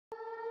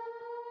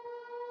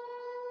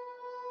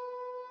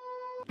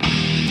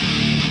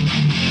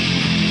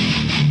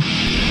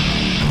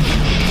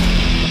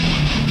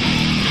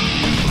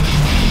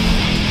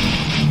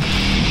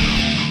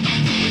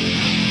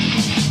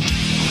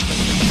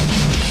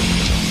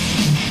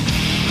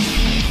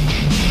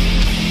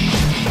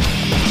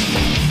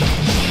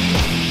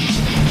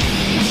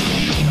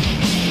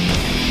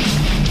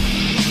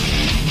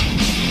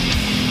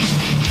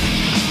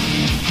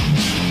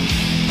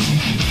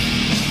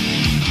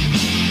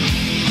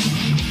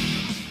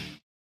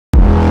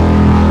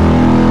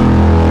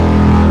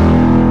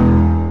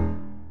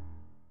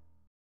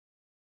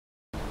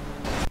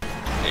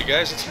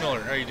guys, it's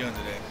Miller. How you doing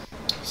today?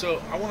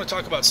 So I want to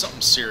talk about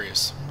something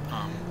serious.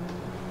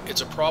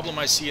 It's a problem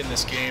I see in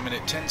this game, and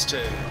it tends to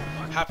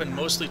happen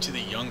mostly to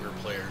the younger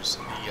players,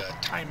 the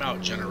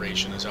timeout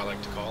generation, as I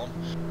like to call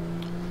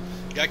them.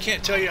 Yeah, I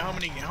can't tell you how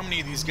many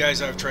of these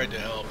guys I've tried to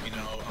help. You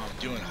know,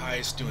 doing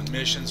heists, doing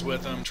missions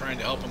with them, trying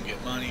to help them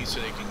get money so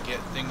they can get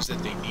things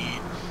that they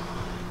need,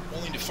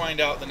 only to find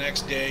out the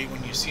next day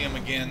when you see them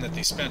again that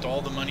they spent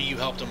all the money you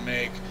helped them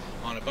make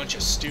on a bunch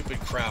of stupid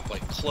crap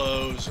like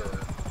clothes or,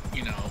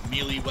 you know,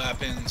 melee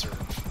weapons or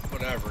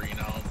whatever, you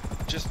know,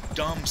 just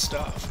dumb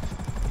stuff.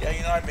 Yeah,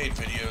 you know, I've made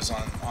videos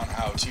on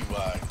how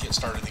to get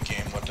started in the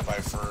game, what to buy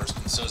first,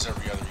 and so's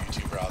every other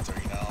YouTuber out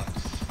there, you know.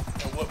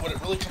 And you know, what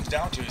it really comes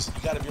down to is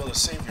you got to be able to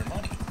save your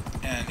money.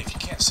 And if you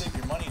can't save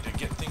your money to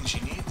get things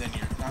you need, then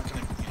you're not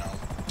going to, you know,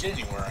 get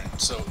anywhere. And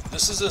so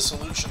this is a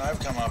solution I've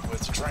come up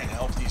with to try and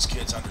help these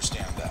kids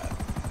understand that.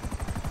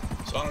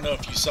 So I don't know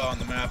if you saw on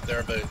the map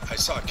there, but I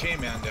saw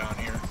K-Man down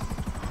here.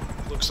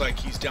 Looks like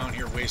he's down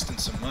here wasting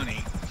some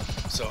money.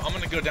 So I'm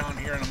going to go down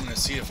here and I'm going to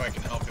see if I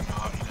can help him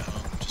out, you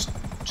know,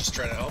 just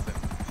try to help him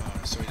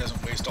so he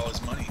doesn't waste all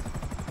his money.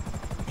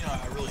 You know,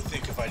 I really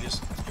think if I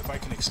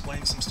can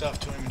explain some stuff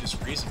to him and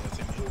just reason with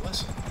him, he'll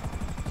listen.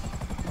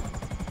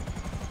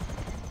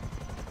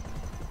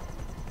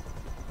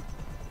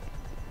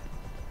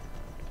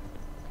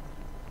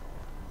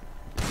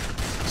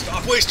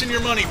 Stop wasting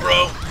your money,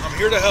 bro. I'm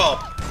here to help.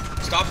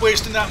 Stop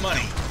wasting that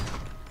money.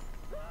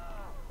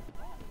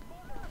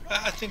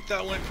 I think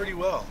that went pretty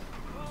well.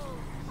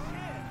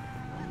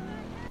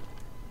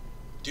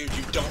 Dude,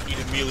 you don't need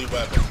a melee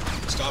weapon.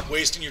 Stop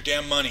wasting your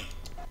damn money.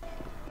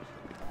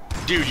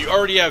 Dude, you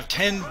already have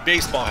 10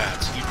 baseball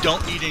hats. You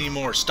don't need any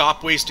more.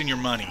 Stop wasting your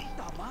money.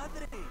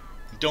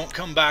 Don't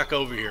come back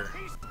over here.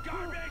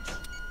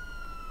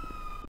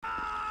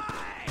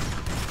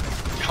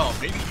 Oh,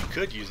 maybe you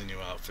could use a new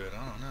outfit.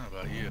 I don't know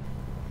about you.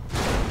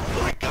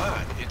 Oh my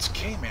god, it's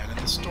K-Man in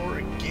the store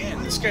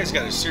again. This guy's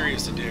got a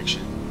serious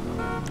addiction.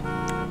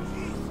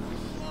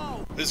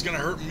 This is gonna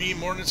hurt me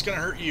more than it's gonna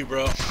hurt you,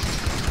 bro.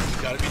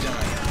 Gotta be done.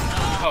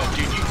 Oh,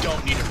 dude, you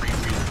don't need a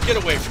rebreather. Get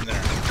away from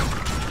there.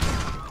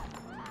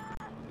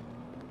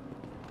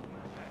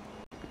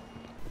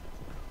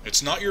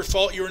 It's not your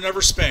fault you were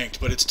never spanked,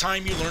 but it's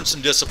time you learn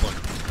some discipline.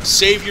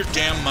 Save your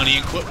damn money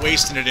and quit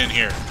wasting it in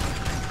here.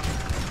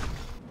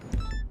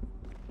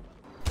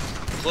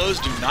 Clothes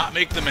do not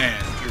make the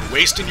man. You're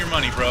wasting your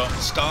money, bro.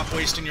 Stop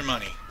wasting your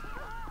money.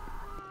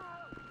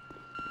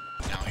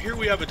 Now, here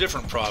we have a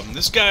different problem.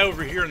 This guy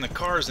over here in the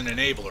car is an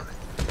enabler.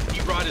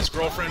 He brought his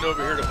girlfriend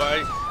over here to buy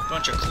a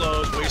bunch of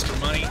clothes, waste her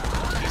money.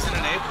 He's an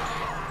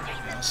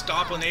enabler. Now,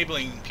 stop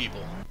enabling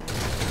people.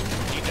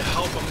 You need to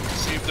help them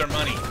save their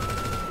money.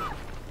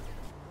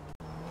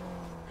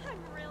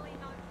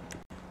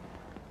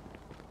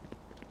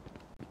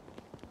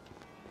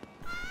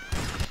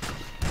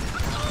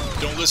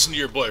 Don't listen to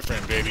your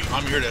boyfriend, baby.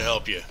 I'm here to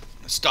help you.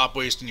 Stop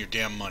wasting your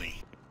damn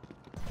money.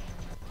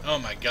 Oh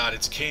my god,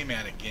 it's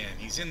K-Man again.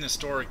 He's in the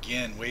store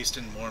again,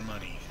 wasting more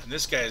money. And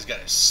this guy has got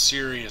a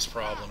serious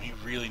problem. He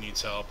really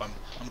needs help.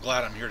 I'm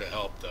glad I'm here to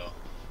help, though.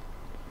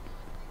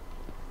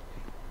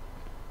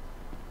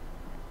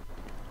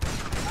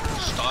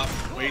 Stop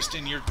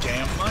wasting your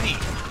damn money.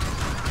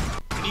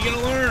 When are you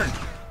gonna learn?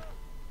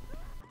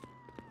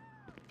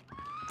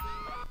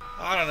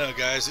 I don't know,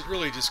 guys. It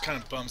really just kind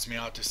of bums me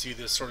out to see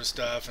this sort of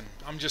stuff, and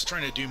I'm just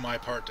trying to do my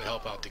part to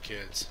help out the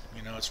kids.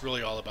 You know, it's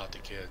really all about the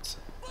kids,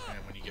 and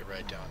when you get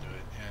right down to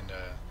it. And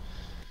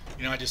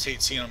you know, I just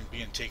hate seeing them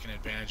being taken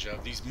advantage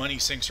of. These money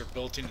sinks are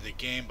built into the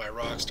game by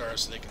Rockstar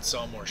so they can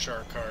sell more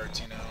shark cards,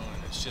 you know,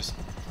 and it's just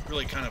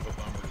really kind of a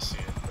bummer to see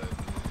it. But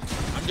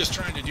I'm just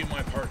trying to do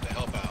my part to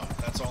help out.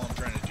 That's all I'm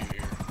trying to do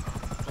here.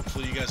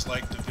 Hopefully you guys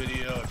liked the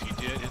video. If you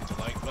did, hit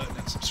the like button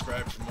and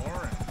subscribe for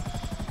more. And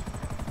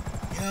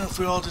you know, if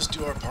we all just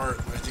do our part,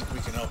 I think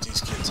we can help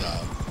these kids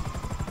out.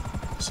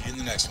 See you in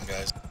the next one,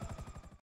 guys.